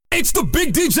It's the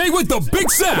big DJ with the big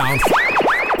sound.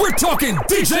 We're talking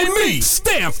DJ Meat,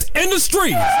 stamped in the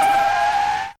street.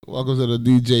 Welcome to the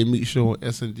DJ Meat Show on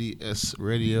S&DS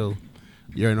Radio.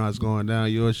 You already know what's going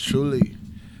down. Yours truly.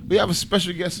 We have a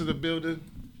special guest in the building.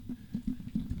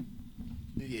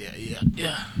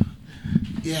 Yeah.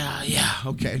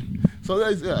 Okay. So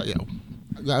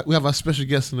we have our special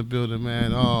guest in the building,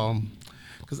 man.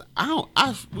 Cause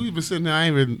we've been sitting there. I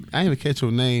ain't even catch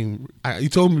your name. You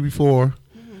told me before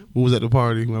we was at the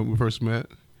party when we first met.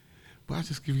 But I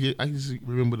just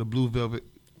remember the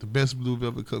best blue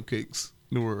velvet cupcakes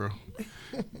in the world.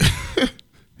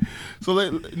 So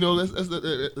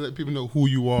let's let people know who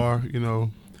you are. You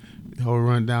know, a whole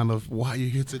rundown of why you're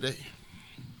here today.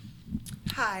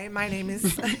 Hi, my name is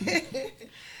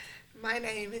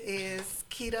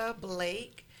Keita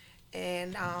Blake,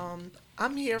 and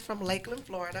I'm here from Lakeland,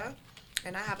 Florida,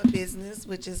 and I have a business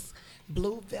which is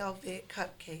Blue Velvet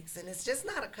Cupcakes, and it's just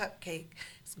not a cupcake.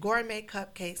 It's gourmet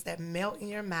cupcakes that melt in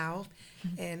your mouth,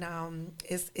 and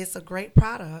it's a great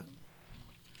product.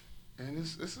 And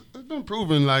it's been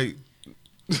proven. Like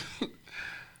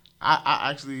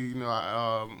I actually,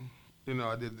 I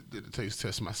did the taste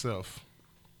test myself.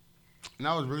 And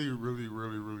I was really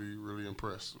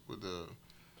impressed with the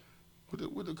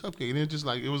cupcake. And it just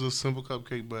like, it was a simple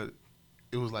cupcake, but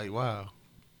it was like, wow.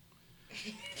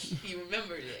 You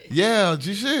remembered it? Yeah,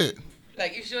 shit.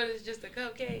 Like, you sure it's just a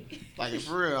cupcake? Like,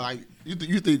 for real. Like,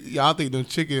 y'all think them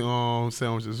chicken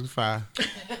sandwiches is fire.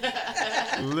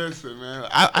 Listen, man,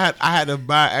 I had to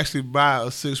buy a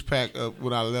 6-pack up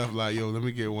when I left. Like, yo, let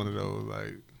me get one of those.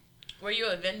 Like, were you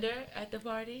a vendor at the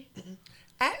party?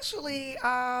 Actually,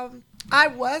 I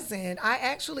wasn't. I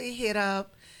actually hit them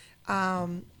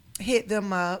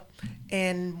up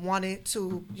and wanted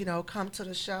to, come to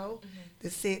the show to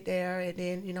sit there and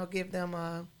then, give them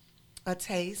a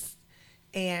taste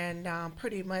and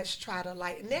pretty much try to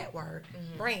like network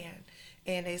brand.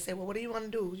 And they said, well, what do you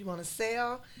want to do? You want to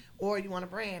sell or you want to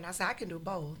brand? I said, I can do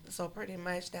both. So pretty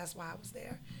much that's why I was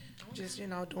there. Just,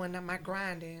 doing my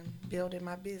grinding, building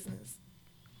my business.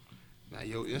 Now,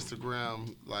 your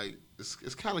Instagram, like, it's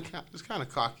kind of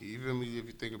cocky. You feel me? If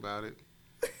you think about it,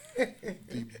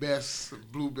 the best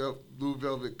blue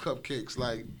velvet cupcakes,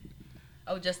 like.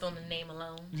 Oh, just on the name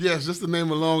alone. Yes, just the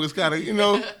name alone. It's kind of Why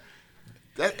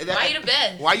you the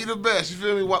best? Why you the best? You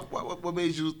feel me? What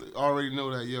made you already know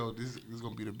that this is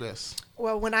gonna be the best?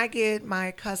 Well, when I get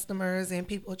my customers and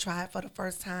people try it for the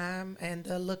first time, and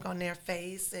the look on their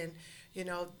face, and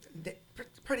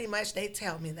pretty much they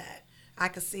tell me that. I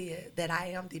can see it, that I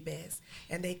am the best.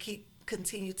 And they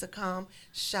continue to come,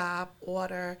 shop,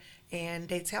 order, and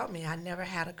they tell me I never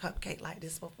had a cupcake like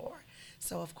this before.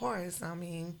 So, of course,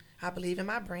 I believe in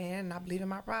my brand, and I believe in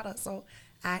my product, so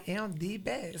I am the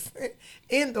best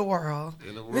in the world.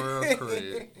 In the world,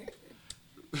 Craig.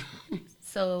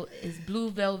 So, is Blue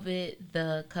Velvet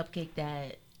the cupcake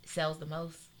that sells the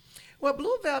most? Well,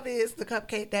 Blue Velvet is the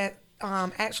cupcake that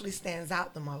actually stands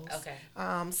out the most. Okay.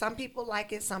 Some people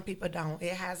like it, some people don't.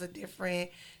 It has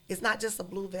it's not just a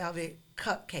blue velvet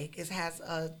cupcake. It has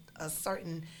a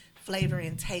certain flavor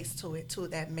and taste to it too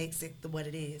that makes it what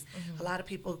it is. A lot of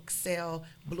people sell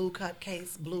blue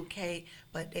cupcakes, blue cake,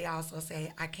 but they also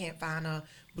say, I can't find a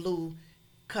blue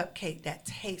cupcake that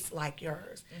tastes like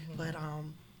yours. But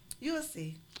you'll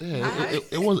see. Yeah,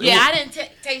 it was. I didn't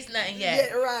taste nothing yet.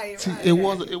 Yeah, right. See, it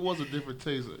was a different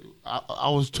taste. I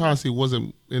was trying to see, was it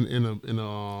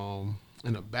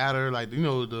in a batter, like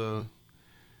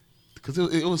because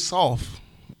it was soft.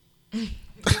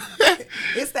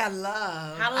 It's that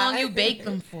love. How long you bake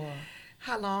them for?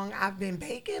 How long I've been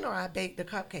baking, or I baked the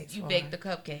cupcakes? You bake the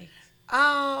cupcakes.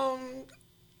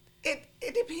 It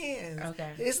depends.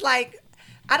 Okay. It's like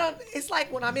it's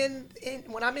like when I'm in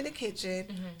the kitchen,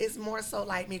 it's more so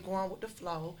like me going with the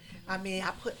flow. I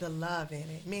put the love in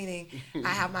it, meaning I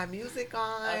have my music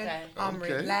on, I'm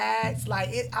relaxed. Like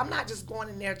I'm not just going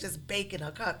in there just baking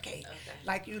a cupcake.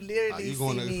 Like you literally you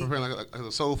going see me. Preparing like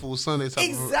a soul food Sunday type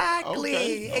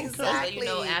Exactly.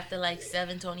 So after like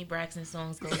 7 Tony Braxton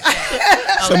songs go check.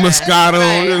 Some Moscato,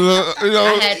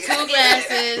 I had 2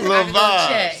 glasses. Little I can go vibes.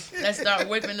 check. Let's start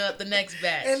whipping up the next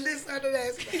batch. And this other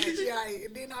next batch, right?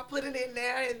 And then I put it in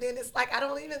there, and then it's like I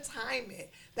don't even time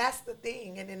it. That's the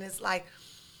thing. And then it's like,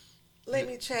 let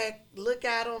me check, look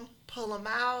at them, pull them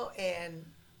out, and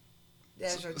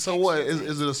there's your. So what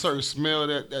is it? A certain smell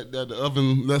that the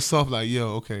oven lets off? Like,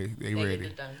 okay, they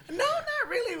ready. No, not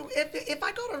really. If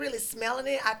I go to really smelling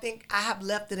it, I think I have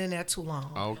left it in there too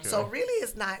long. Okay. So really,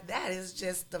 it's not that. It's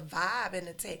just the vibe and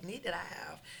the technique that I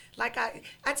have. Like I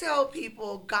tell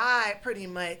people, God pretty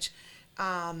much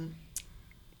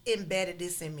embedded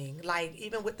this in me. Like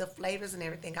even with the flavors and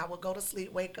everything, I would go to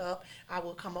sleep, wake up, I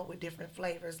will come up with different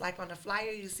flavors. Like on the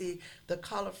flyer, you see the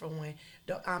colorful one.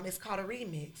 It's called a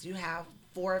remix. You have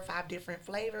 4 or 5 different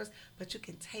flavors, but you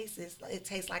can taste it. It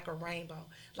tastes like a rainbow.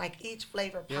 Like each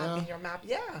flavor pop in your mouth.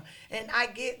 Yeah, and I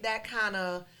get that kind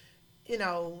of,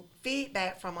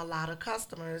 feedback from a lot of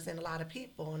customers and a lot of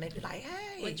people, and they be like,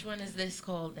 "Hey, Which one is this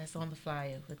called? That's on the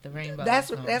flyer with the rainbow. that's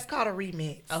called a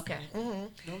remix." Okay.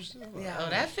 Yeah. Oh,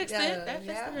 that fixed it. That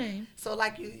fixed the name. So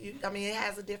like it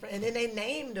has a different, and then they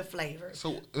name the flavors.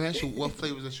 So actually, what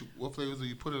flavors do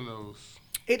you put in those?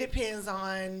 It depends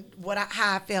on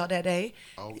how I felt that day.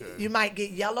 Okay. You might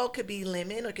get yellow, could be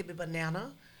lemon, or it could be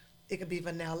banana. It could be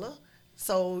vanilla.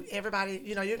 So everybody,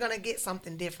 you're gonna get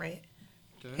something different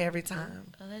every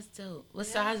time. Oh, that's dope. What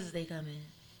sizes they come in?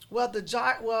 Well, the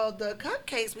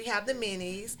cupcakes, we have the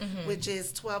minis, which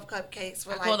is 12 cupcakes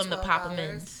for I like call them the $12.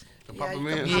 Papa-Mins. The Yeah,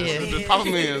 Papa-Mins. you can The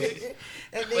Papa-Mins.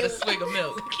 And With a then, swig of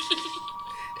milk.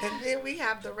 and then we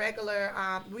have the regular,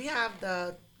 we have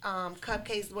the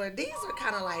cupcakes where these are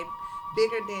kind of like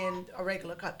bigger than a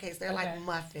regular cupcakes. They're Okay. like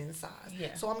muffin size.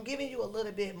 Yeah. So I'm giving you a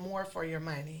little bit more for your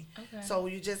money. Okay. So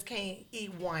you just can't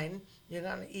eat one. You're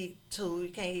gonna eat 2. You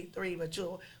can't eat 3, but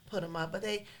you'll put them up. But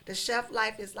the shelf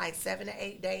life is like 7 to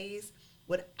 8 days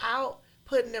without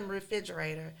putting them in the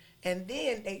refrigerator. And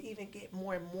then they even get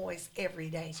more moist every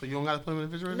day. So you don't got to put them in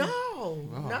the refrigerator? No,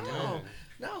 man.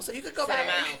 no. So you could go Sit 'em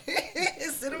back.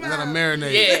 Sit them You got to out.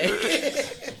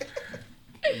 marinate.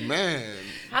 Yeah. Man.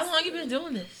 How long you been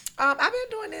doing this? I've been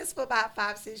doing this for about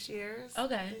 5-6 years.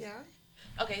 Okay. Yeah.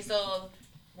 Okay, so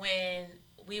when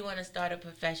we want to start a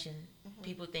profession,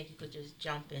 people think you could just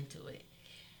jump into it.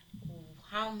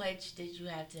 How much did you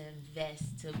have to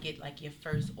invest to get like your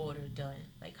first order done?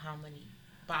 Like how many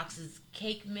boxes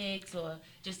cake mix or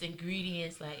just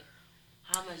ingredients? Like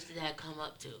how much did that come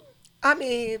up to? I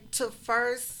mean, to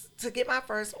get my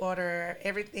first order,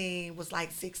 everything was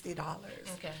like $60.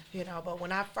 Okay. But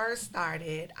when I first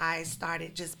started, I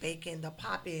started just baking the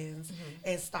pop-ins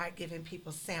and start giving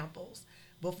people samples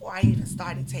before I even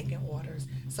started taking orders.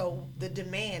 So the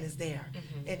demand is there.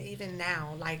 And even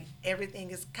now, like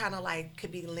everything is kind of like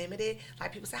could be limited.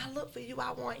 Like people say, I look for you,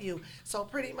 I want you. So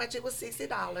pretty much it was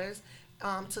 $60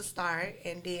 to start,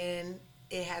 and then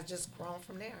it has just grown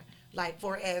from there. Like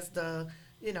for as the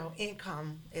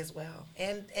income as well,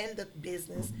 and the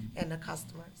business and the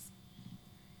customers.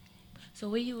 So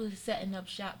where you was setting up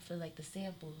shop for like the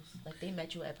samples? Like they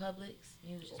met you at Publix?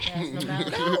 You was just passing them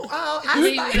out? No, Where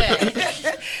you was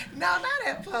at? no, not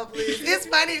at Publix. It's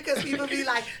funny because people be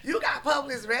like, "You got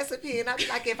Publix recipe," and I be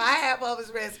like, "If I had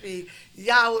Publix recipe,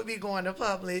 y'all would be going to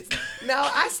Publix." No,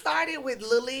 I started with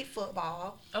Little League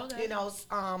football. Okay. Went That's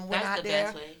out the there,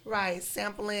 best way. right?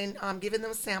 Sampling, giving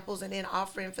them samples, and then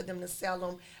offering for them to sell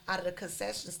them out of the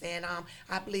concession stand.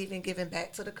 I believe in giving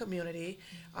back to the community.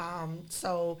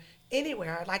 So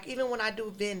anywhere, like even when I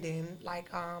do vending, like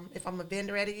if I'm a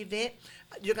vendor at an event,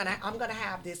 I'm gonna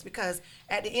have this because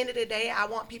at the end of the day, I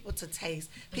want people to taste.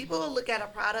 People will look at a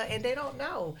product and they don't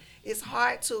know. It's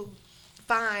hard to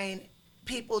find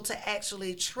people to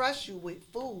actually trust you with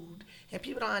food, and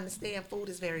people don't understand food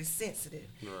is very sensitive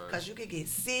because you could get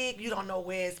sick. You don't know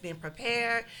where it's been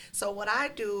prepared. So what I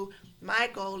do, my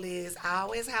goal is I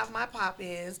always have my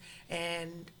pop-ins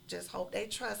and just hope they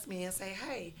trust me and say,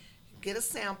 hey, get a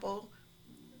sample.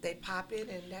 They pop it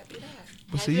and that be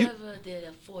that. Have you ever did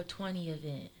a 420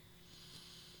 event?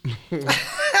 Cause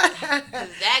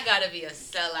that gotta be a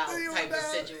sellout type of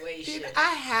situation.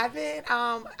 I haven't.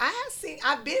 I have seen.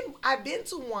 I've been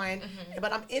to one,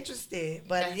 but I'm interested.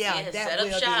 But that set up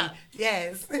will shop. be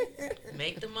yes.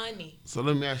 Make the money. So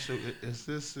let me ask you: Is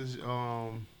this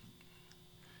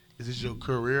your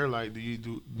career? Like, do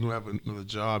you have another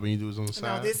job and you do this on the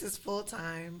side? No, this is full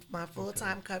time. My full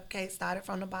time cupcake started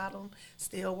from the bottom.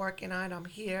 Still working on it. I'm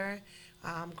here,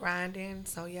 grinding.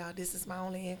 So yeah, this is my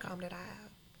only income that I have.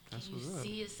 That's You what's up.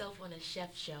 see yourself on a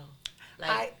chef show,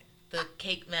 like the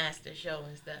Cake Master show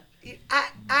and stuff.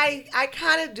 I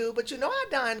kind of do, but I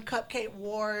done Cupcake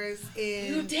Wars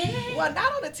in. You did? Well,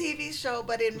 not on a TV show,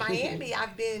 but in Miami,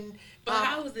 I've been. But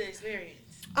how was the experience?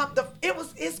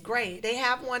 It's great. They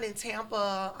have one in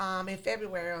Tampa in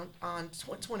February on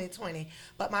 2020.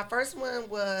 But my first one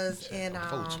was in.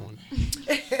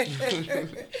 420.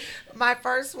 My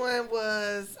first one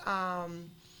was.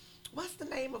 What's the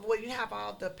name of where you have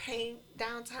all the paint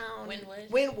downtown?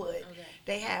 Wynwood. Okay.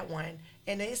 They had one.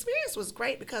 And the experience was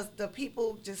great because the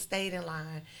people just stayed in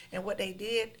line. And what they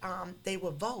did, they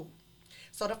would vote.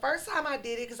 So the first time I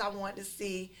did it because I wanted to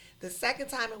see. The second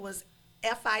time it was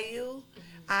FIU.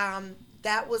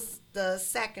 That was the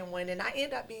second one. And I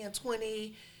ended up being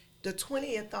the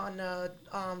 20th on the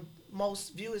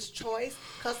most viewers choice,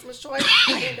 customers choice.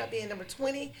 I ended up being number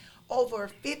 20. Over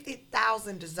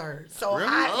 50,000 desserts. So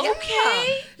Really?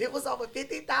 Okay. it was over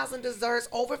 50,000 desserts,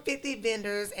 over 50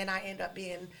 vendors, and I end up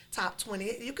being top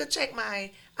 20. You could check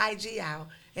my IG out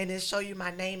and it show you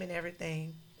my name and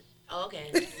everything.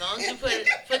 Okay. As long as you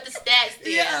put the stats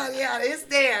there. Yeah, it's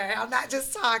there. I'm not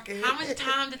just talking. How much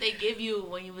time did they give you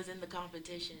when you was in the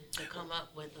competition to come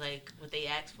up with like what they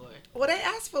asked for? Well, they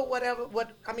asked for whatever.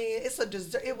 It's a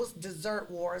dessert. It was dessert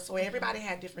war, so everybody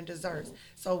had different desserts.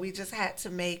 So we just had to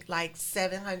make like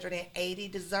 780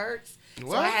 desserts.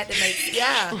 What? So I had to make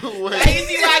Wait. Like, you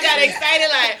see why I got excited?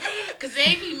 Like, cause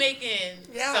they be making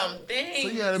Yeah. some things. So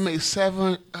you had to make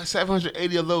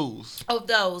 780 of those. of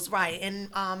those, right? And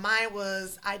mine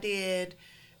was I did.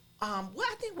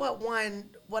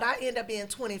 What I ended up being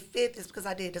 25th is because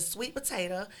I did the sweet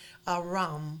potato,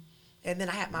 rum, and then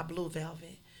I had my blue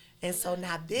velvet. And so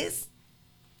now this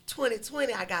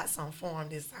 2020, I got some for 'em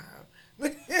this time.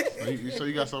 So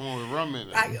you got someone with rum in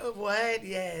it. What?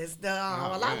 Yes. A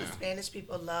lot man. of Spanish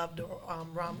people loved the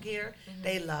rum here.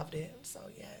 They loved it. So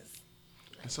yes.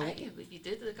 And so Hey, but you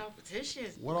did the competition.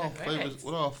 what all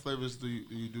Congrats. flavors do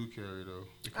you do carry though?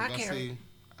 Because I carry-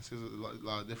 I see a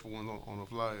lot of different ones on the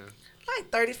flyer.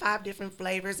 Like 35 different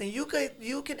flavors, and you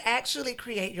can actually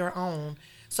create your own.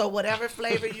 So whatever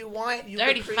flavor you want, you can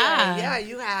create. 35? Yeah,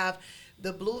 you have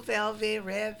the blue velvet,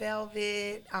 red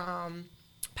velvet,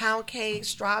 pound cake,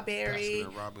 strawberry,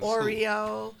 Baskin Robbins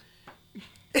Oreo.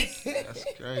 That's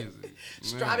crazy. Man.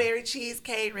 Strawberry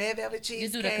cheesecake, red velvet You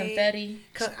cheesecake. do the confetti.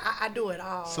 I do it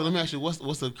all. So let me ask you, what's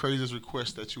the craziest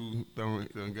request that you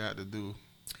done got to do?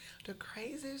 The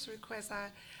craziest request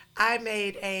I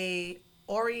made a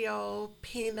Oreo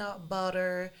peanut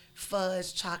butter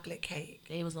fudge chocolate cake.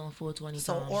 They was on 420.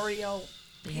 So Oreo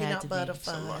They had peanut to be. butter That's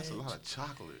fudge. a lot of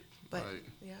chocolate. But like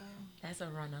yeah. That's a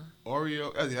runner.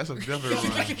 Oreo, that's a definite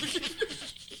one.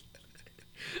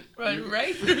 Run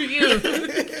right through you.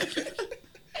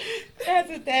 That's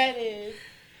what that is.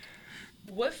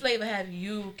 What flavor have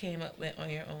you came up with on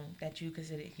your own that you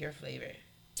consider your flavor?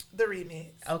 The remix.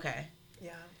 Okay.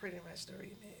 Yeah, pretty much the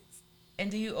remix.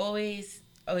 And do you always?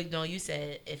 Oh no, you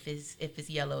said if it's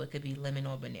yellow, it could be lemon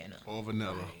or banana. Or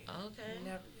vanilla. Right.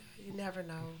 Okay. You never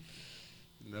know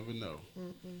Never know.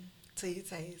 till you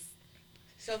taste.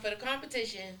 So for the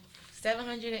competition,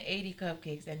 780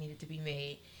 cupcakes that needed to be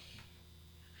made.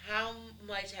 How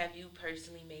much have you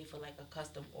personally made for like a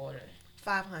custom order?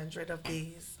 500 of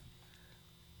these.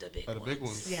 The big Oh, the ones. big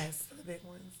ones. Yes, the big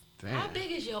ones. Damn. How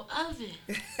big is your oven?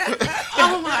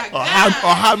 Oh my Or god!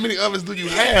 how many ovens do you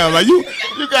have? Like you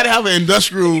got to have an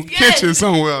industrial Yes. kitchen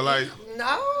somewhere. Like No,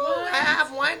 I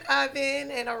have one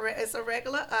oven and it's a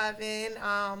regular oven.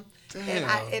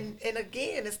 Damn. And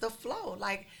again, it's the flow.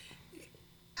 Like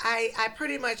I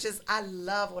pretty much I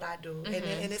love what I do, and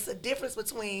it's a difference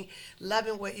between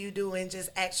loving what you do and just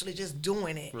actually just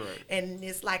doing it. Right. And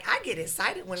it's like I get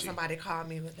excited when somebody call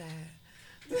me with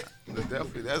that.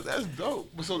 definitely, that's dope.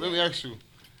 But so let me ask you,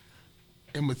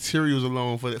 in materials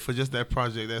alone for just that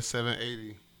project, that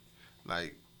 780,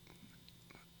 like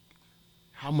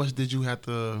how much did you have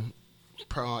to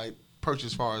purchase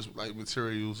as far as like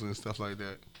materials and stuff like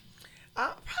that?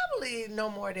 Probably no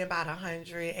more than about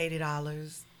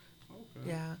 $180. Okay.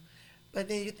 Yeah. But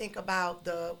then you think about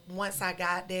once I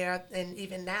got there, and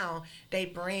even now they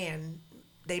branded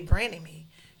me.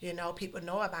 You know, people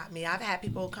know about me. I've had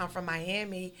people come from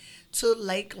Miami to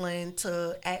Lakeland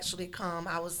to actually come.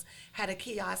 Had a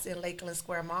kiosk in Lakeland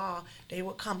Square Mall. They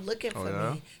would come looking for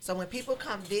yeah? me. So when people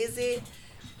come visit,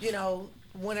 you know,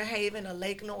 Winter Haven or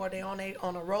Lakeland, or they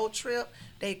on a road trip,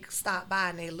 they stop by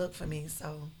and they look for me.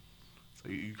 So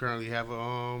you currently have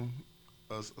a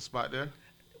spot there?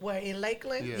 where in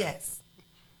Lakeland, Yeah. yes.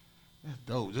 That's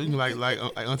dope. You can like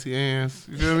Auntie Anne's.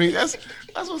 You feel what I mean? That's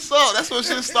what's up. That's where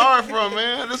shit started from,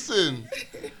 man. Listen,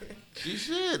 she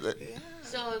should.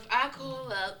 So if I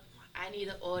call up, I need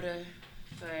an order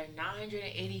for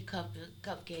 980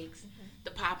 cupcakes,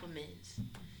 the Poppermans,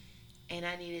 and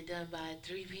I need it done by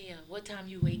 3 p.m. What time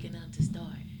you waking up to start?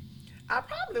 I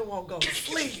probably won't go to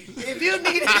sleep. If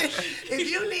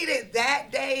you need it that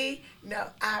day, no,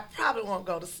 I probably won't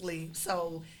go to sleep.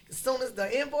 So as soon as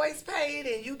the invoice paid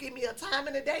and you give me a time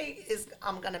and a day,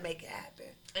 I'm gonna make it happen.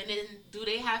 And then do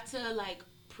they have to like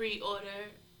pre-order,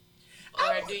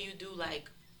 or do you do like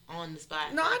on the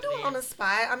spot? No, I do it on the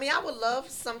spot. I mean, I would love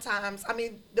sometimes. I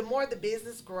mean, the more the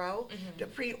business grow, the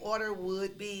pre-order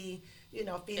would be, you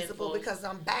know, feasible Enforced. because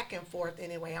I'm back and forth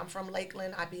anyway. I'm from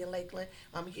Lakeland. I be in Lakeland.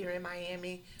 I'm here in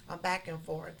Miami. I'm back and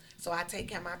forth. So I take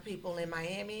care of my people in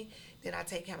Miami, then I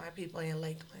take care of my people in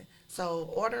Lakeland. So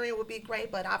ordering would be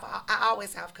great, but I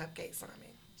always have cupcakes on me.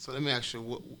 So let me ask you,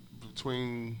 what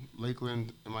between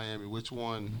Lakeland and Miami, which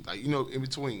one, like, in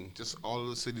between, just all of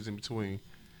the cities in between,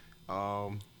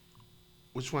 um,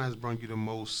 which one has brought you the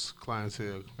most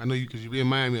clientele? I know you because you be in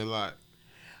Miami a lot.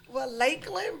 Well,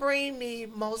 Lakeland bring me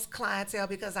most clientele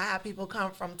because I have people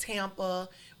come from Tampa,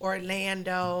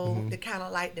 Orlando, the kind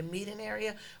of like the meeting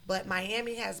area. But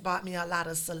Miami has brought me a lot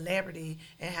of celebrity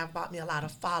and have brought me a lot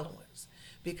of followers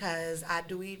because I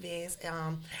do events.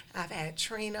 I've had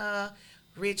Trina,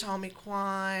 Rich Homie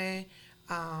Quan,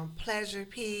 Pleasure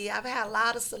P. I've had a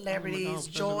lot of celebrities,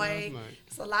 Pleasure Joy. last night.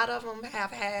 So a lot of them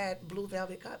have had Blue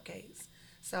Velvet cupcakes.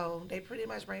 So they pretty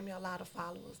much bring me a lot of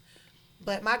followers.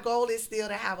 But my goal is still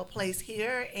to have a place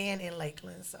here and in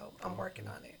Lakeland, so I'm working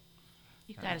on it.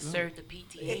 You gotta serve the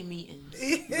PTA meetings.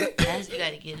 As you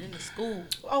gotta get into school.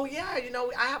 Oh yeah,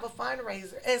 I have a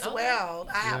fundraiser as Okay. well.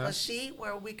 I have Yeah. a sheet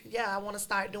where I want to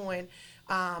start doing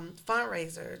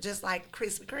fundraiser just like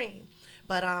Krispy Kreme.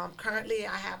 But currently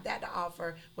I have that to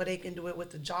offer where they can do it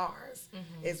with the jars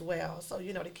as well. So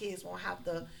the kids won't have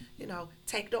to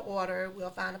take the order. We'll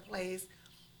find a place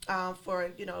for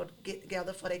get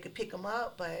together for they could pick them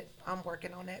up. But I'm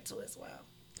working on that too as well.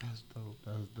 That's dope.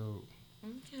 That's dope.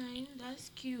 Okay, that's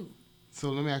cute. So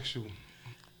let me ask you,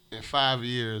 in 5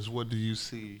 years, what do you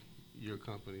see your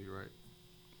company, right?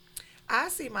 I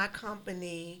see my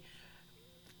company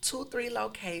 2-3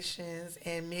 locations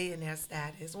and millionaire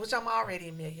status, which I'm already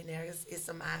a millionaire. It's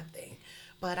a mind thing.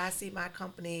 But I see my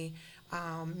company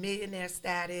millionaire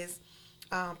status,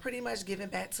 pretty much giving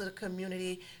back to the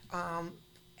community,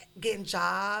 getting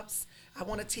jobs. I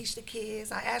want to teach the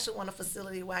kids. I actually want a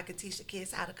facility where I can teach the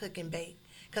kids how to cook and bake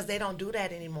because they don't do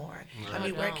that anymore. I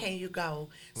mean, where can you go?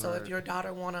 So if your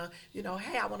daughter want to,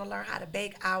 hey, I want to learn how to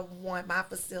bake, I want my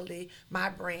facility, my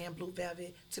brand, Blue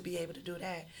Velvet, to be able to do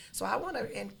that. So I want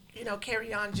to,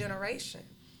 carry on generation.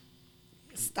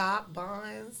 Stock,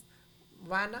 bonds,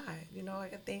 why not? I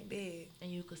can think big. And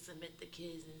you could submit the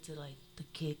kids into like the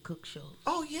kid cook shows.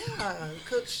 Oh yeah,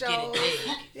 cook shows. Get it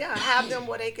big. Yeah, have them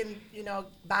where they can,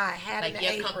 buy a hat Like and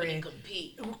your an company apron.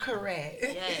 compete. Correct.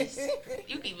 Yes.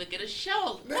 You can even get a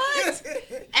show. What?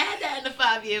 Add that in the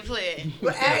 5-year plan.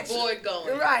 Well, Get the board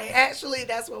going. Right. Actually,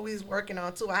 that's what we was working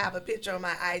on too. I have a picture on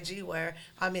my IG where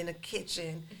I'm in the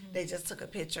kitchen. They just took a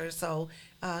picture. So,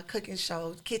 kitchen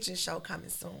show coming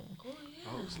soon. Oh, yeah.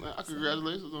 Oh, snap.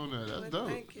 Congratulations on that. That's dope.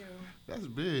 Thank you. That's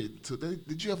big. So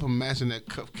did you ever imagine that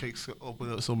cupcakes could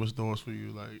open up so much doors for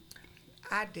you? Like,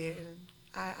 I didn't.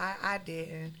 I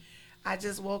didn't. I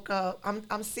just woke up.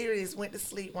 I'm serious. Went to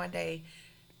sleep one day,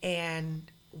 and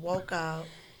woke up,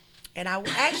 and I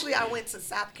went to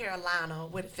South Carolina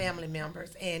with family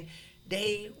members, and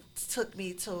they took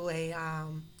me to a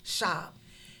shop,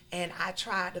 and I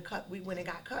tried we went and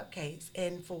got cupcakes,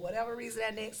 and for whatever reason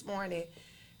that next morning,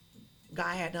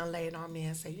 God had done laid on me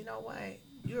and said, you know what,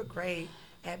 you're great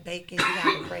at baking. You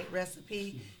have a great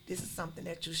recipe. This is something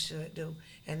that you should do.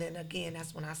 And then again,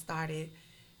 that's when I started,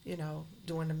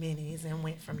 doing the minis and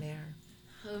went from there.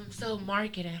 So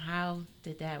marketing, how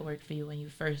did that work for you when you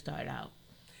first started out?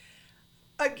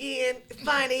 Again,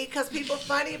 funny, because people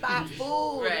funny about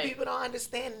food. Right. People don't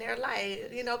understand. They're like,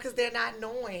 because they're not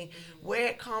knowing where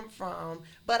it come from.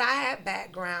 But I had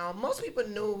background. Most people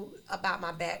knew about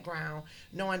my background,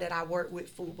 knowing that I worked with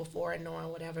food before and knowing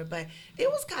whatever. But it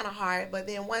was kind of hard. But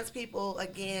then once people,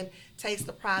 again, taste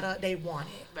the product, they want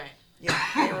it. Right. Yeah,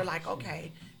 they were like,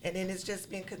 okay. And then it's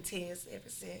just been continuous ever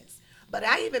since. But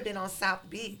I even been on South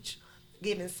Beach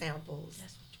giving samples.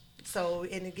 That's So,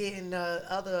 and getting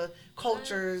other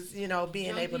cultures, being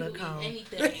Young able to people eat come.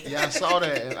 anything. yeah, I saw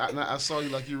that, and I saw you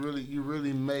like you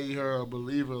really made her a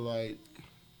believer. Like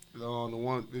on the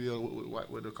one video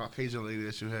with the Caucasian lady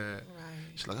that you had. Right.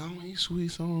 She's like, I don't eat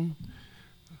sweets on.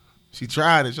 She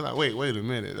tried it. She's like, wait a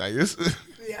minute, like this.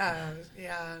 Yeah.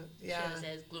 She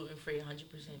says gluten-free, 100%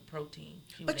 protein.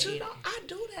 She But would eat it. I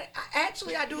do that.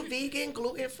 I do vegan,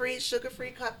 gluten-free,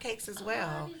 sugar-free cupcakes as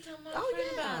well. I need to tell my friend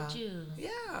about you. Yeah.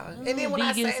 Oh, And then when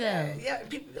I say vegan that, self. yeah,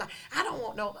 people be like, I don't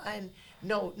want no,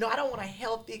 I don't want a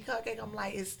healthy cupcake. I'm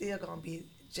like, it's still gonna be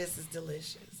just as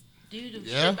delicious. Do you do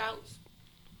Yeah. ship outs?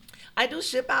 I do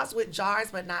ship outs with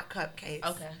jars, but not cupcakes.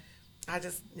 Okay. I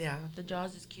just The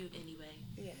jaws is cute anyway.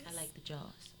 Yes. I like the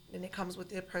jaws. And it comes with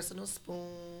their personal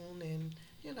spoon and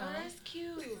Oh, that's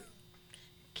cute.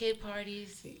 Kid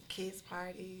parties. kids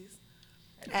parties.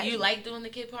 Do you like doing the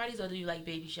kid parties or do you like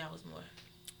baby showers more?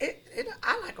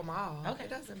 I like them all. Okay. It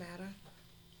doesn't matter.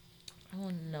 I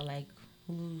want to know, like,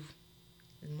 who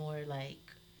is more, like,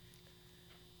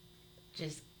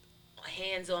 just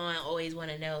hands-on, always want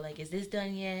to know, like, is this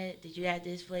done yet? Did you add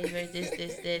this flavor, this?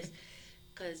 Because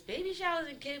Cause baby showers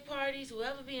and kid parties,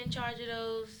 whoever be in charge of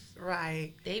those,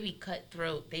 Right. they be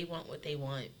cutthroat. They want what they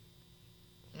want.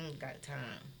 Ain't got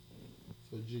time.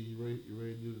 So G, you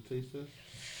ready to do the taste test?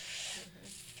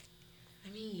 I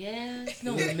mean, yeah, it's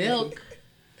no milk,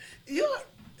 You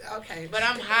okay? but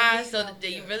I'm high, so that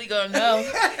you really gonna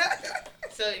know.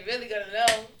 So you really gonna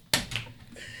know.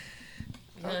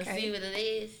 You gonna Okay. see what it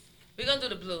is. We're gonna do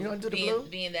the blue. You wanna do the being, blue?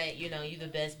 Being that you know you the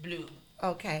best blue.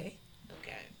 Okay.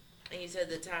 Okay. And you said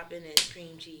the topping is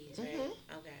cream cheese, right? Mhm.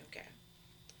 Okay.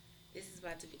 This is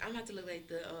about to be. I'm about to look like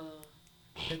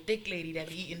the thick lady that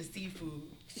be eating the seafood.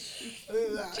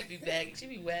 She be back. She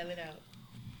be wailing out.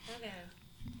 Okay.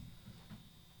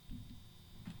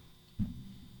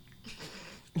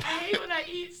 I hate when I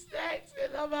eat snacks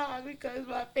and I'm high because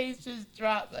my face just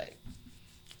drops. Like,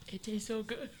 it tastes so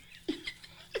good.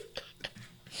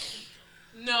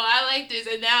 No, I like this,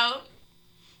 and now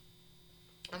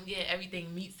I'm getting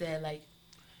everything Meat said. Like,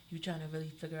 you trying to really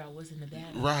figure out what's in the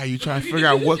bag. Right, you trying to figure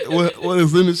out what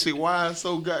is in this shit. Why it's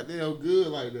so goddamn good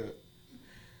like that?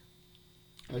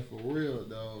 Like for real,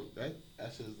 dog. That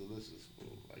shit's delicious. Bro.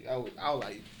 Like I was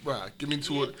like, bro, give me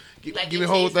to it. Give Like, me it the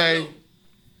whole tastes thing.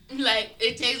 blue. Like,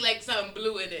 it tastes like something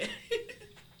blue in it.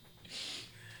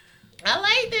 I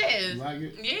like this. You like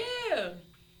it? Yeah.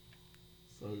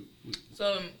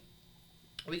 So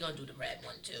We gonna do the red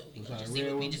one too. We What's gonna that, just see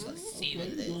red what we one? just gonna see Okay, what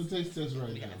it we doing is. a taste test right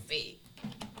We now. gotta see.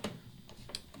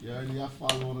 Yeah, y'all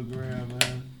follow on the gram,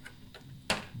 man.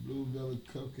 Blue Velvet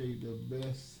Cupcake, the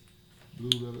best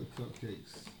Blue Velvet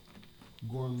Cupcakes.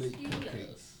 Gourmet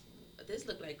Cupcakes. This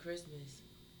look like Christmas.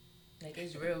 Like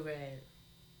it's real red.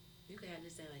 You could have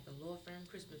this at like a law firm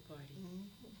Christmas party.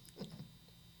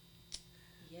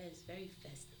 Yeah, it's very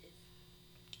festive.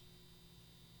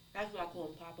 That's what I call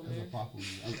them Papa That's a Man. pop one.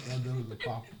 That was a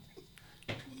pop.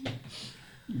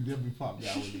 You definitely popped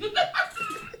that one.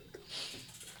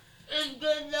 It's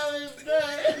good, no, it's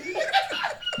good.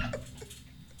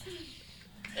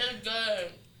 It's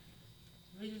good.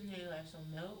 We just need like some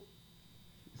milk.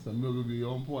 Some milk will be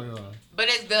on point, huh? But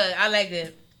it's good. I like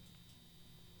it.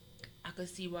 I could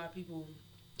see why people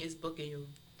is booking you.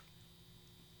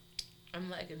 I'm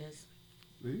liking this.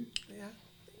 See? Yeah.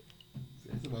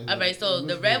 All right, so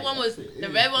the red one was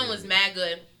mad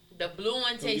good. The blue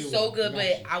one tastes so good,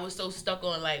 but I was so stuck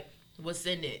on like what's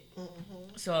in it.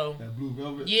 So That blue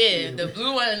velvet? yeah, the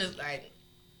blue one is like,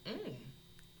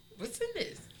 what's in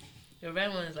this? The red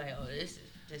one is like, oh, this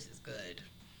is good.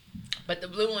 But the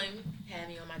blue one had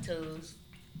me on my toes.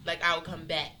 Like I would come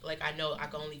back. Like I know I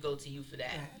can only go to you for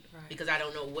that Right. because I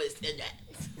don't know what's in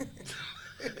that.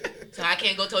 So I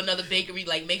can't go to another bakery.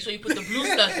 Like make sure you put the blue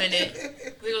stuff in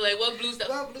it. We were like, what blue stuff?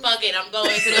 What blue Fuck it, I'm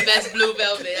going to the best blue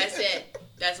velvet. That's it.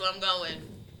 That's what I'm going.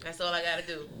 That's all I gotta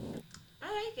do.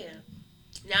 I like it.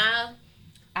 Now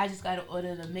I just gotta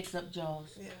order the mix-up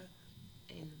jaws Yeah.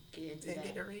 and get into And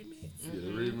that. get a remix. Yeah,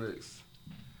 the remix.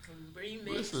 Remix.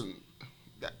 Listen,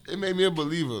 it made me a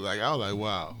believer. Like I was like,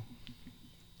 wow,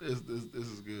 this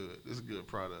is good. This is a good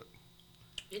product.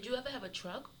 Did you ever have a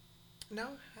truck? No,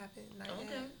 haven't. Not Okay.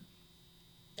 yet.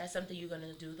 That's something you're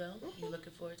gonna do though. You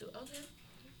looking forward to? Okay.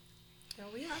 Yeah,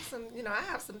 we have some. I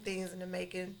have some things in the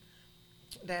making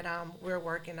that we're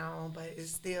working on, but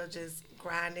it's still just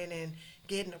grinding and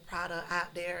getting the product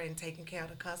out there and taking care of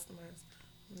the customers.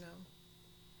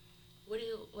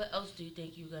 What else do you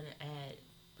think you're gonna add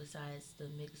besides the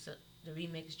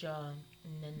remix jar,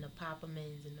 and then the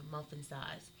Poppermans and the muffin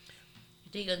size?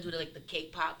 You think you're gonna do like the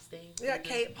cake pops thing? Yeah,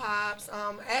 cake pops.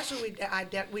 Actually,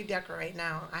 we decorate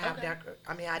now. I have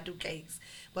Okay. I do cakes,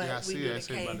 but Yeah, I we see do that. the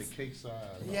Say about the cakes. cake size.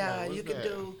 Yeah, What's you can that?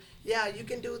 do. Yeah, you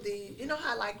can do the. You know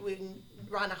how like when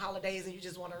around the holidays and you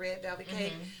just want a red velvet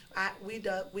cake. We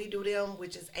do them,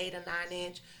 which is 8 or 9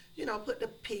 inch. Put the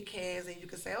pecans and you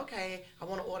can say, okay, I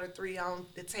want to order 3 on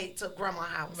the take to grandma's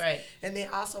house. Right. And then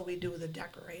also we do the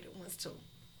decorated ones too.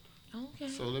 Okay.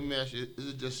 So let me ask you: is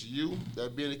it just you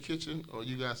that be in the kitchen, or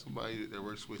you got somebody that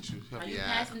works with you? Help Are you you out?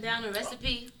 passing down the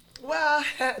recipe? Well,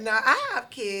 now I have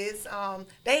kids.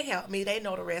 They help me. They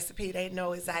know the recipe. They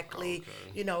know exactly,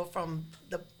 Okay. from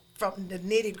the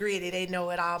nitty gritty. They know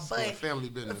it all. So But a family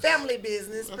business. family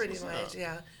business, That's pretty what's much, up.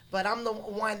 yeah. But I'm the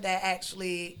one that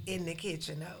actually in the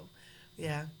kitchen, though.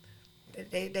 Yeah.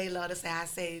 They love to say, I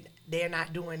say they're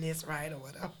not doing this right or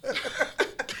whatever.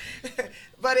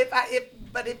 But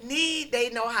if need, they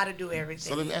know how to do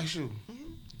everything. So let me ask you: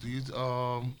 do you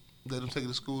Let them take it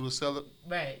to school to sell it.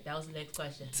 Right. That was the next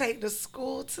question. Take the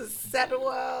school to settle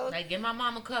up. Like, give my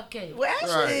mom a cupcake. Well,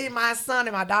 actually, Right. my son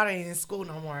and my daughter ain't in school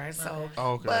no more. So, Okay.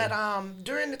 Okay. but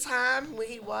during the time when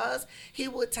he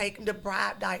would take the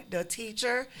bribe like the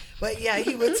teacher. But yeah,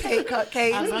 he would take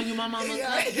cupcakes. I brought you my mama a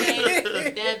Yeah.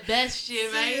 cupcake. That best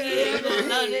shit right here. You don't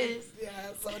know this. Yeah,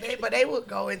 so they would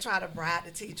go and try to bribe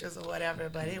the teachers or whatever,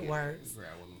 but it works. Grab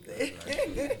one.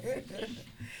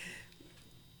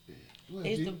 What,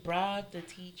 Is G? the bribe the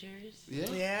teachers? Yeah.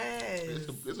 Yes.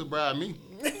 It's a bribe me.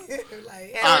 Like, And All when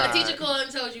the right. teacher called and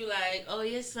told you, like, oh,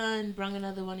 your son brought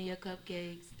another one of your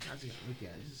cupcakes. I just look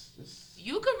at it. It's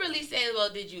You could really say, well,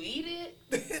 did you eat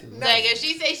it? No. Like, if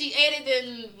she say she ate it,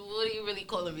 then what are you really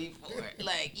calling me for?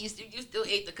 Like, you still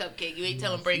ate the cupcake. You ain't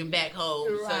tell him bring it back home.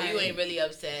 So you Right. ain't really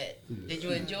upset. Did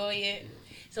you enjoy it?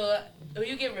 So, do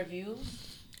you get reviews?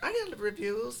 I get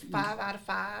reviews, 5 out of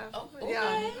 5. Oh, Yeah,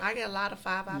 okay. I get a lot of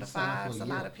 5 out of sound 5s. A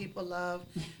funny, lot yeah. of people love.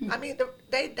 I mean,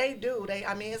 they do.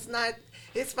 I mean, it's not.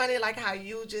 It's funny like how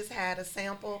you just had a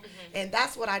sample, and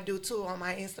that's what I do too on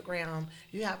my Instagram.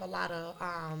 You have a lot of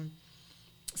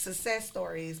success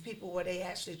stories, people where they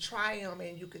actually try them,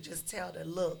 and you could just tell the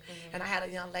look. And I had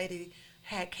a young lady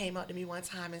came up to me one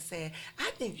time and said, I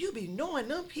think you be knowing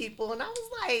them people. And I was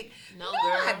like, No, no,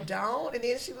 girl. I don't. And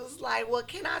then she was like, well,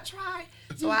 can I try?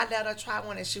 So I let her try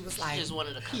one, and she was like, I just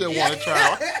wanted to come. You didn't want to try. I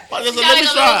just Sound let me like a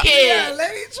little try. kid. yeah,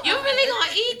 let me try. You really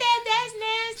gonna eat that?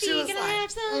 That's She nasty. was Can I like,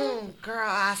 have some? girl,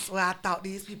 I swear I thought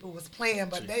these people was playing,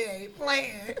 but they ain't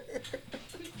playing.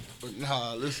 But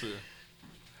nah, listen.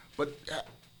 But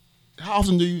how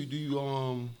often do you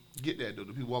get that though?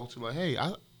 Do people walk up to you like, hey,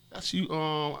 I see you.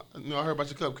 I heard about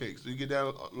your cupcakes. Do you get that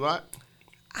a lot?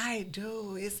 I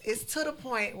do. It's to the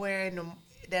point where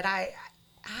that I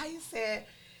said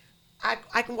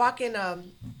I can walk in a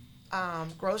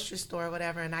grocery store or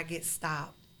whatever, and I get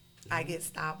stopped. I get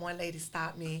stopped. One lady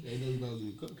stopped me. They know about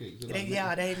your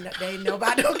cupcakes. They know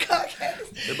about no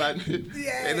cupcakes.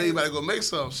 They know you about to go make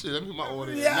some shit. Let me my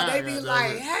order. Yeah, now, they be goddamn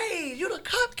like, it. hey, you the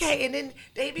cupcake. And then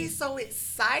they be so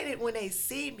excited when they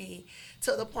see me,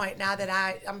 to the point now that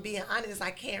I'm being honest, I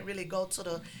can't really go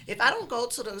to if I don't go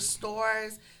to the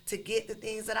stores to get the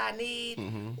things that I need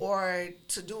or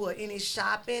to do any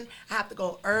shopping, I have to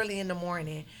go early in the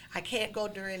morning. I can't go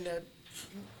during the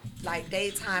like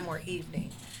daytime or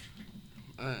evening.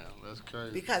 Damn, that's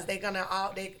crazy. Because they're gonna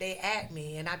they at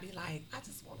me, and I be like, I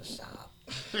just want to shop.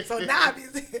 So now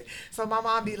so my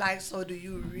mom be like, so do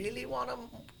you really want to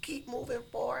keep moving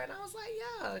forward? And I was like,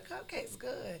 yeah, the cupcake's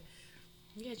good.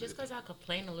 Yeah, just because I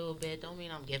complain a little bit don't mean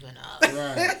I'm giving up.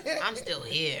 Right. I'm still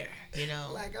here, you know.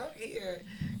 Like, I'm here.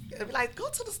 They be like, go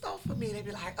to the store for me. They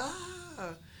be like,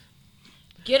 oh.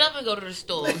 Get up and go to the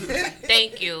store.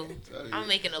 Thank you. I'm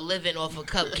making a living off of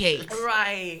cupcakes.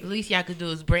 Right. The least y'all could do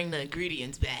is bring the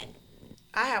ingredients back.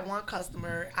 I had one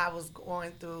customer, I was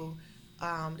going through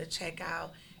the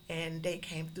checkout, and they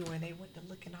came through and they went to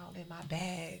looking all in my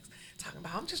bags, talking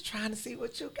about, I'm just trying to see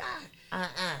what you got.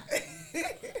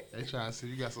 They try to see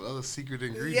you got some other secret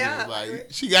ingredients. Yeah. Like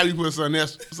she got to put something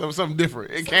else, something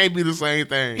different. It can't be the same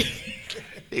thing.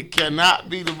 It cannot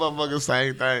be the motherfucking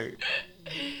same thing.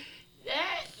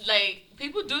 That, like,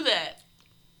 people do that.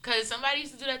 Because somebody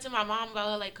used to do that to my mom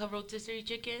about her, like, her rotisserie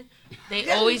chicken. They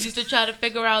always used to try to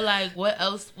figure out, like, what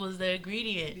else was the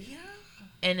ingredient. Yeah.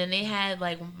 And then they had,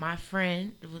 like, my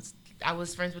friend, I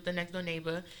was friends with the next door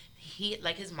neighbor.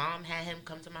 His mom had him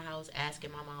come to my house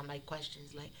asking my mom, like,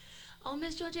 questions, like, oh,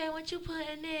 Miss Georgia, what you put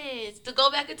in this? To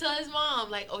go back and tell his mom,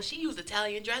 like, oh, she used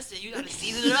Italian dressing. You got to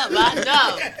season it up. I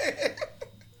know.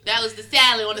 That was the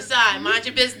salad on the side. Mind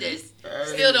your business.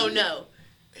 Still don't know.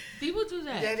 People do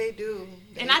that. Yeah, they do.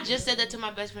 And I just said that to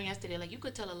my best friend yesterday. Like, you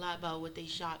could tell a lot about what they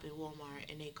shop in Walmart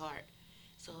in their cart.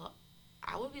 So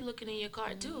I would be looking in your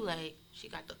cart, too. Like, she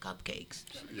got the cupcakes.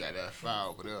 You got that file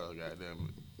over there,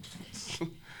 goddamn it.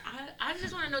 I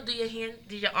just want to know, did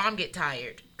your arm get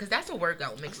tired? Because that's a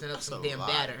workout, mixing up some a damn lot.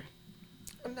 batter.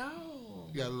 No.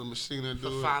 You got a little machine that For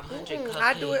do it. 500 cupcakes.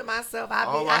 I do it myself.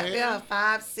 All by hand? Yeah,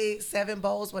 5, 6, 7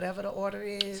 bowls, whatever the order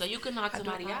is. So you can knock I do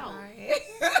somebody it all out. by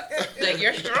hand. Like,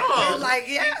 you're strong. Like,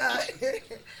 yeah,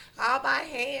 all by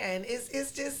hand. It's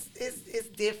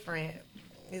different.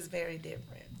 It's very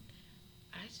different.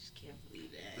 I just can't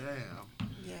believe that. Damn.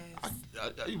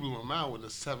 Yes. You blew my mind with the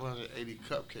 780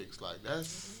 cupcakes. Like,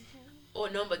 that's... Or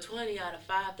number 20 out of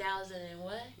 5,000 and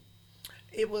what?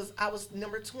 I was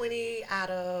number 20 out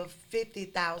of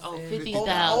 50,000. Oh,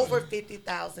 50,000. Over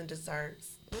 50,000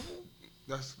 desserts.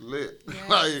 That's lit. Yes.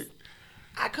 Like,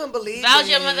 I couldn't believe If I was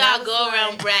it. your mother, I I'd was go like,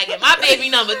 around bragging. My baby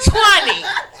number 20.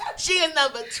 She is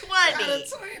number 20. Out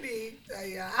of 20.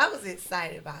 Yeah, I was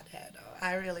excited about that, though.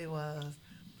 I really was.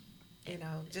 You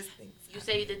know, just things. You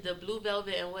say you did the blue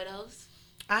velvet and what else?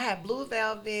 I had blue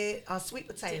velvet, sweet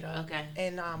potato, Okay.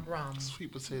 and rum.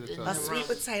 Sweet potato The- A cupcake. sweet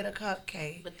potato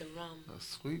cupcake. With the rum. A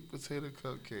sweet potato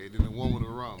cupcake. Then the one with the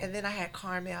rum. And then I had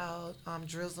caramel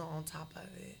drizzle on top of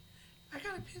it. I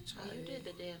got a picture Oh, of you it. did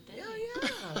the damn thing.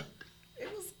 Yeah. It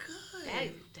was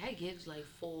good. That gives like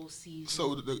full season.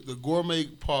 So the gourmet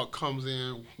part comes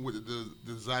in with the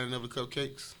designing of the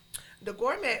cupcakes. The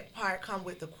gourmet part come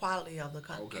with the quality of the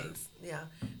cupcakes. Yeah,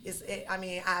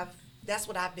 that's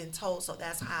what I've been told. So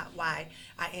that's why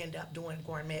I end up doing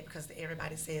gourmet, because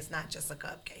everybody says it's not just a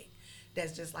cupcake.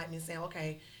 That's just like me saying,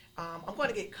 okay, I'm going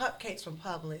to get cupcakes from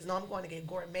Publix. No, I'm going to get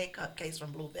gourmet cupcakes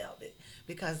from Blue Velvet,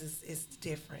 because it's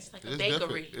different. It's like a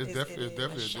bakery. It's definitely is.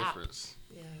 a A shop. difference.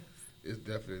 Yes. It's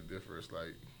definitely a difference.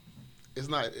 Like, it's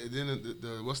not. Then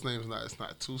the what's the name is not. It's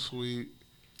not too sweet.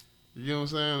 You know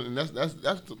what I'm saying? And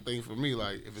that's the thing for me.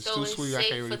 Like, if it's So too it's sweet, I safe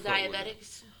can't really for fuck with it.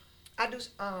 diabetics? I do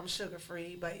sugar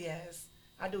free, but yes,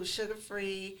 I do sugar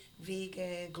free,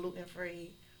 vegan, gluten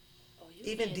free. Oh,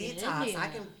 you Even getting it in detox. there. I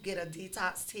can get a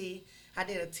detox tea. I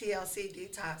did a TLC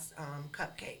detox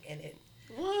cupcake, and it,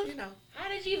 What? you know, How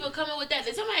did you even come up with that?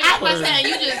 Did somebody request that and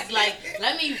you just like,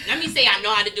 let me say I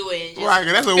know how to do it and just Right,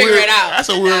 that's a figure weird. it out. That's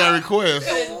a weird request.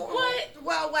 What?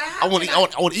 well, what I happened?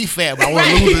 want to eat fat, but I want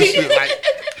to lose this shit. Like,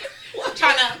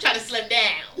 I'm trying to slim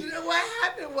down. You know what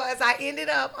happened was I ended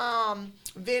up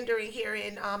vendoring here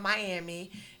in Miami,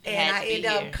 and had I to be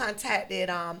ended up here. contacted.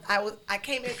 I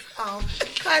came in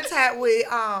contact with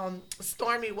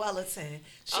Stormy Wellington.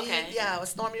 Okay. Yeah,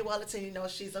 Stormy Wellington. You know,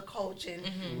 she's a coach in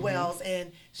Wells,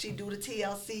 and she do the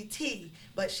TLCT.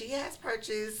 But she has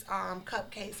purchased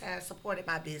cupcakes, has supported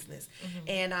my business,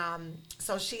 and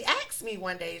so she asked me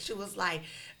one day. She was like,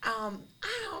 I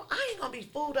ain't gonna be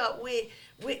fooled up with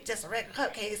just a regular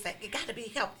cupcake. Like, it got to be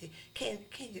healthy. Can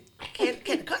the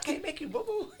cupcake make you boo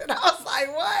boo? And I was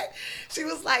like, what? She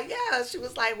was like, yeah. She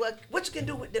was like, well, what you can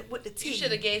do with the tea? You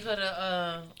should have gave her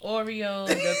the Oreo,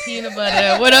 the peanut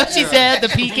butter. What else she said? The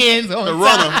pecans on the top.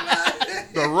 runner,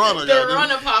 the runner, The goddamn.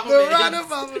 runner pop the runner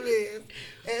bubble is.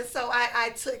 And so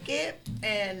I took it,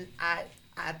 and I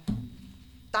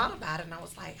thought about it, and I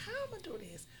was like, how am I gonna do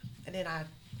this? And then I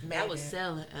made That was it.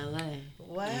 selling LA.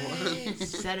 What?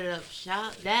 Set it up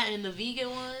shop. That and the vegan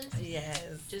ones. Yes.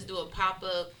 Just do a pop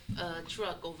up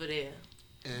truck over there.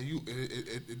 And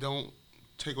it don't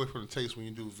take away from the taste when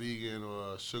you do vegan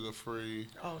or sugar free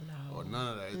Oh no. or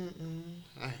none of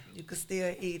that. You could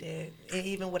still eat it, and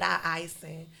even without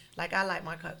icing. Like, I like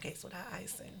my cupcakes without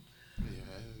icing. Yeah.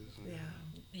 Yeah.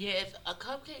 Yeah, if a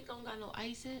cupcake don't got no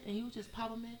icing and you just pop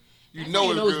them in, You that's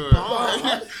know how it's you good. bomb.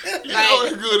 You know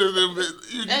it's good as them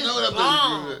bitch. You That's know that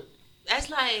bomb. bitch good. That's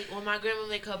like when my grandma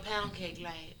make her pound cake.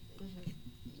 Like,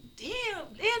 damn,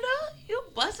 you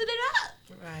busted it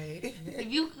up. Right.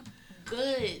 If you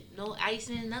good, no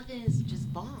icing, nothing, it's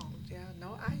just bomb. Yeah,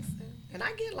 no icing. And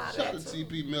I get a lot Shout out of to that too.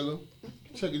 TP Miller.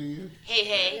 Checking in.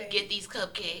 Hey, get these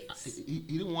cupcakes.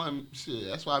 He the one. Shit,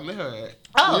 that's why I met her at.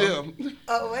 Oh. Yeah.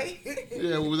 Oh, wait.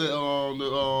 Yeah, it was at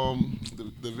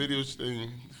the video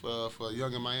thing for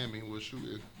Young in Miami was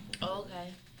shooting. Oh, okay.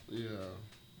 Yeah.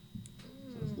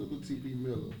 Little TP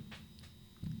Miller.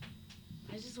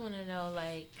 I just want to know,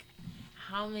 like,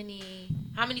 how many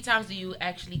times do you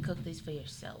actually cook this for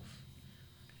yourself?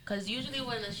 Because usually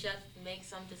when the chef makes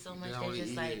something so much, They they're only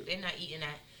just eat like, it. they're not eating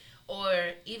that. Or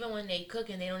even when they cook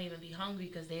and they don't even be hungry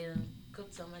because they done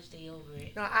cooked so much they over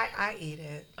it. No, I eat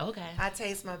it. Okay. I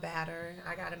taste my batter.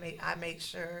 I make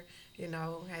sure,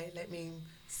 hey, let me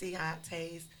see how it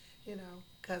tastes,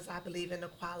 because I believe in the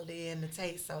quality and the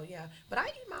taste. So, yeah. But I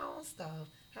eat my own stuff.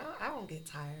 I don't get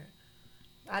tired.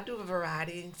 I do a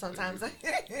variety. Sometimes,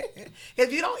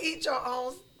 if you don't eat your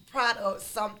own product,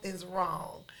 something's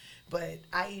wrong. But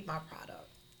I eat my product.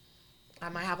 I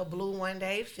might have a blue one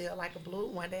day, feel like a blue.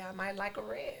 One day I might like a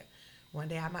red. One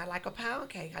day I might like a pound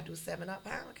cake. I do 7-Up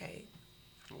pound cake.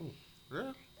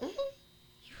 Yeah. You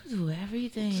do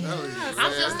everything.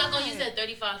 I'm still stuck on, you said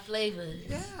 35 flavors.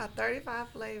 Yeah, 35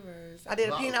 flavors. I did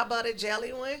a peanut butter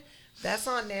jelly one. That's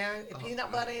on there.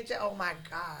 Peanut butter and jelly. Oh my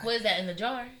God. What is that in the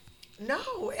jar?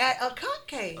 No, a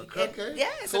cupcake. A cupcake? And,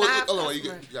 yes. So and I have hold on, you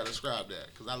customers. gotta describe that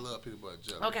because I love peanut butter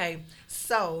jelly. Okay,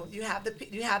 so you have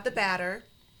the batter,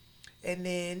 and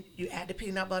then you add the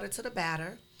peanut butter to the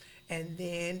batter, and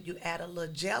then you add a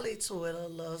little jelly to it, a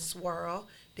little swirl.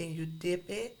 Then you dip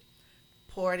it,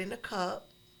 pour it in the cup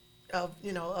of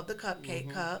the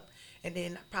cupcake cup, and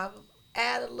then probably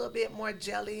add a little bit more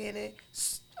jelly in it.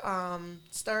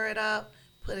 Stir it up,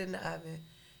 put it in the oven.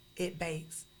 It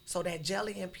bakes. So that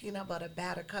jelly and peanut butter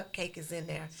batter cupcake is in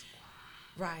there.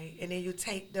 Right. And then you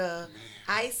take the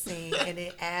icing and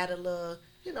then add a little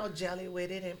jelly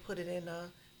with it and put it in a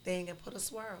thing and put a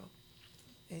swirl.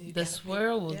 And you The gotta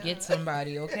swirl will yeah. get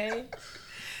somebody, okay?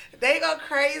 They go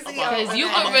crazy. Because you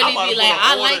I'm can really about to be put like, an I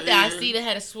order like that. in. I see they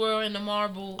had a swirl in the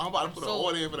marble. I'm about to put an So-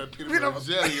 order in for that peanut butter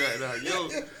jelly right now, yo.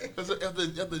 Cause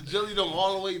if the jelly don't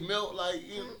all the way melt, like,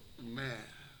 man.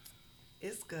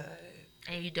 It's good.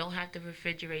 And you don't have to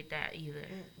refrigerate that either.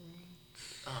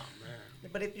 Oh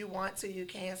man. But if you want to, you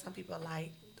can. Some people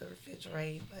like the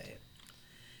refrigerate,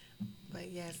 but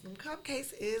yes, them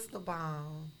cupcakes is the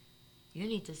bomb. You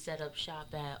need to set up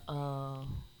shop at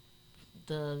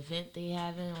the event they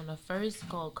having on the 1st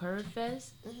called Curve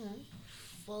Fest.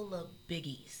 Full of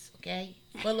biggies, okay?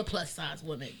 Full of plus size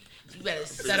women. You better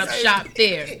set up shop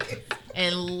there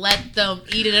and let them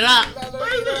eat it up.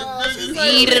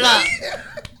 Eat it up.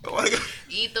 Oh my God.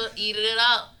 Eat it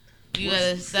up. You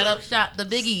better set up shop. The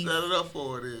biggies. Set it up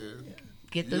for it then.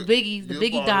 Get the You- biggies. The you a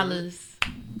biggie part of it? dollars.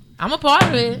 I'm a part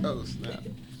of it. Oh snap.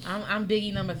 I'm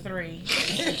Biggie number 3.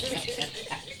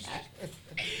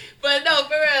 But no,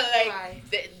 for real, like,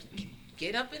 Right.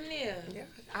 get up in there. Yeah,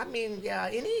 I mean, yeah,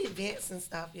 any events and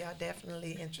stuff, y'all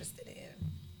definitely interested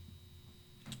in.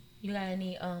 You got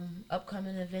any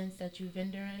upcoming events that you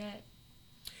vendoring at?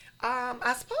 I'm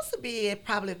supposed to be at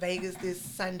probably Vegas this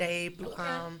Sunday.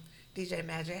 DJ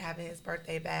Magic having his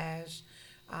birthday bash.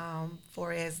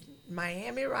 For as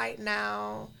Miami right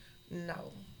now,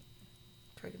 no.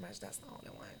 Pretty much that's the only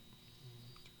one.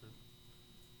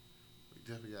 We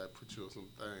definitely gotta put you on some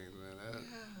things, man.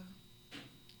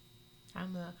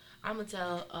 I'm gonna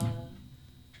tell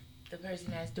the person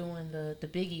that's doing the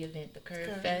Biggie event, the Curve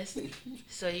Curve. Fest,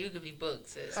 so you could be booked,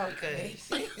 sis. Okay.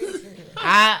 Because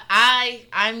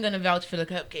I'm gonna vouch for the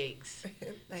cupcakes,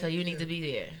 so you need to be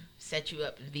there. Set you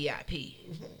up in VIP.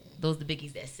 Those the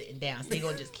biggies that's sitting down, so they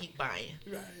gonna just keep buying.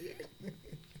 Right.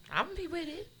 I'm gonna be with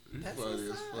it. You That's funny as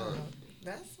what's fuck. up.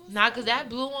 That's what's Nah, cause up. that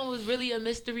blue one was really a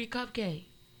mystery cupcake.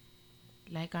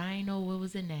 Like I ain't know what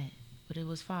was in that, but it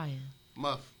was fire.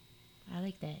 Muff. I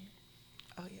like that.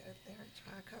 Oh yeah, there.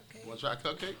 Try a cupcake. Wanna try a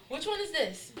cupcake? Which one is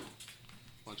this?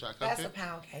 Wanna try a That's a cupcake?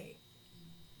 pound cake.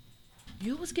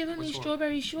 You was giving me Which one?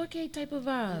 strawberry shortcake type of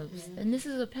vibes, and this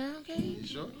is a pound cake, You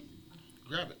sure?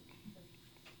 Grab it.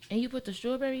 and you put the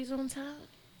strawberries on top.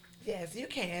 Yes, you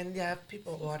can. Yeah,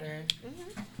 people order.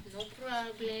 No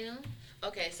problem.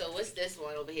 Okay, so what's this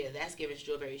one over here? That's giving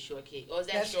strawberry shortcake. Or is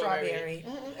that That's strawberry?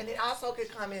 strawberry. And it also could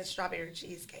come in strawberry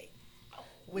cheesecake,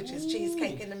 which is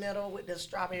cheesecake in the middle with the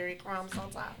strawberry crumbs on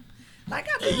top. Like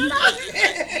I did.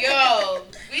 Yo,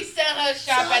 we sent her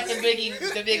shop at the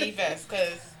Biggie Fest,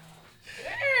 cause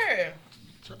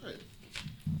Try it.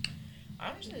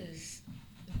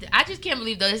 I just can't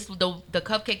believe this. The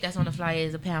cupcake that's on the flyer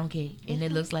is a pound cake, and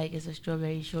it looks like it's a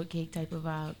strawberry shortcake type of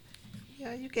vibe.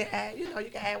 Yeah, you can add. You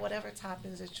can add whatever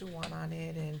toppings that you want on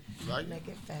it and Like it? make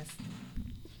it festive.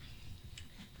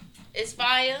 It's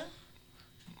fire.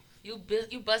 You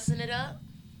busting it up.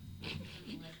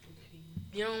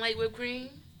 You don't like whipped cream?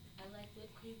 I like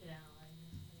whipped cream, but I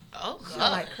don't like Oh, I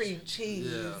God. like cream cheese.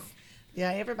 Yeah.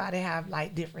 Yeah, everybody have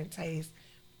like different tastes.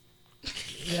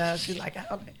 Yeah, she like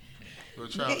okay. We'll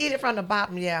You try can eat it from the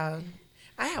bottom. Yeah,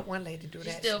 I had one lady do She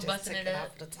that. still she just busting took it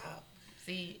up? off the top.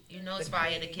 See, you know it's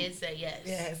fire. The kids say yes.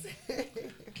 Yes.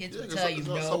 Kids Yeah, will 'cause tell you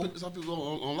no. some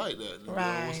people don't like that. You know what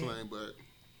I'm Right. saying? But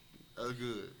that's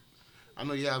good. I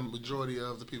know you have a majority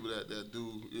of the people that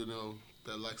do,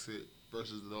 that likes it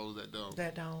versus those that don't.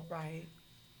 That don't right.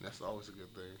 That's always a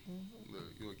good thing.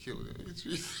 Look, you would kill it.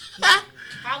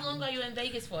 How long are you in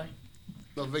Vegas for?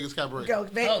 No, Vegas Cabaret. Go Oh,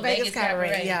 Vegas Vegas Cabaret.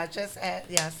 Cabaret. Yeah, just at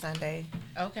Sunday.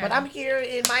 Okay. But I'm here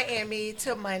in Miami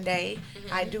till Monday.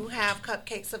 I do have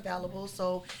cupcakes available,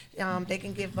 so they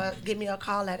can give me a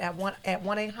call at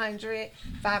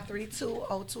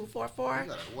 1-800-532-0244. You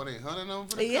got a 1-800 number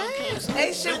for the Yes, cupcakes?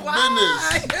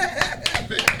 nationwide.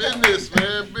 Big business,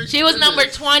 man. Big She was business. number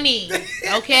 20.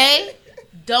 Okay.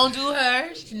 Don't do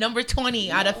her. She's number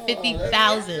 20 out of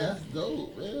 50,000. That's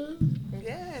dope, man.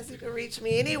 Yes, you can reach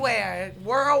me anywhere,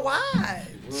 worldwide.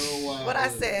 Worldwide. What I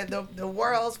said, the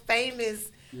world's famous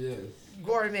Yes.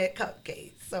 gourmet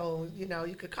cupcakes. So you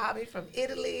could call me from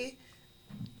Italy,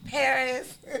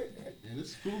 Paris. And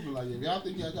it's proven, like, if y'all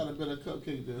think y'all got a better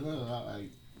cupcake than her,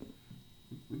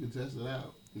 we can test it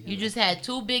out. You just had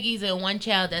 2 biggies and 1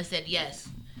 child that said yes.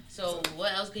 So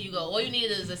what else could you go? All you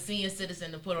need is a senior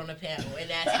citizen to put on the panel, and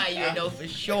that's how you know for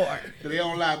sure. They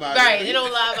don't lie about Right? it. They don't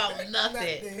lie about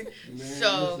nothing. Man,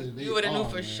 So, listen, they you would've knew are,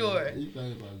 for man. sure. These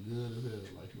things are good as hell,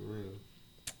 like, for real.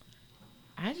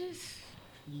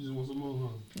 You just want some more,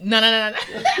 huh? No.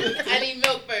 I need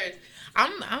milk first.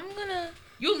 I'm gonna.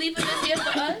 You leaving this here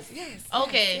for us? Yes.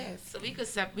 Okay. Yes. So we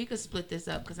could split this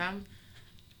up because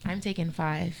I'm taking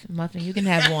 5. Muffin, you can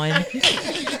have 1.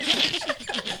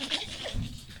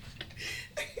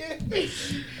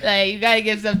 Like, you gotta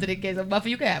give something to the kids.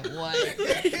 Muffin, you can have 1.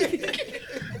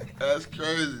 That's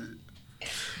crazy.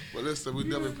 Well, listen, we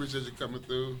definitely appreciate you coming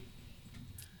through.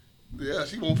 Yeah,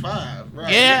 she want 5,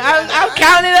 right? Yeah, I'm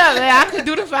counting up. Man. I could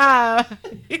do the 5. I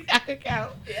could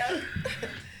count. Yeah.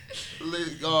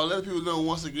 Let people know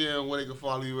once again where they can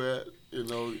follow you at. You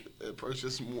know, and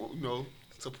purchase more. You know,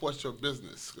 support your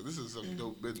business. 'Cause this is a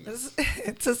dope business.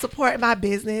 To support my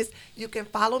business, you can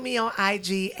follow me on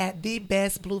IG at The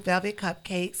Best Blue Velvet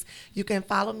Cupcakes. You can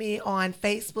follow me on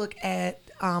Facebook at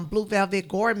Blue Velvet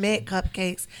Gourmet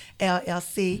Cupcakes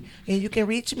LLC, and you can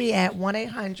reach me at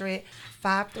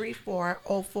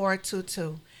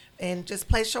 1-800-534-0422. And just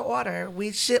place your order.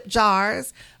 We ship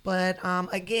jars, but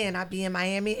again, I be in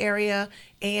Miami area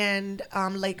and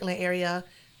Lakeland area,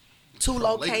 2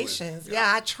 locations. Lakeland.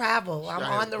 Yeah, I travel. I'm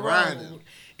Y'all on the grinding. road,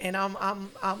 and I'm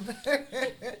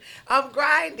I'm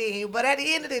grinding. But at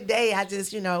the end of the day, I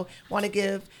just want to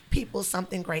give people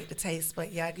something great to taste.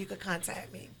 But yeah, you could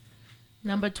contact me.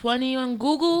 Number 20 on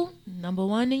Google, number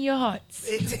 1 in your hearts.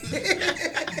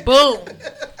 Boom.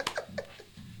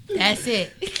 That's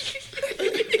it.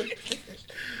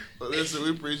 Well, listen, we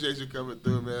appreciate you coming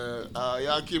through, man.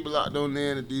 Y'all keep it locked on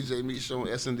there. The DJ Meat Show on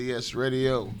SNDS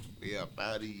Radio. We up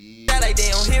out of here.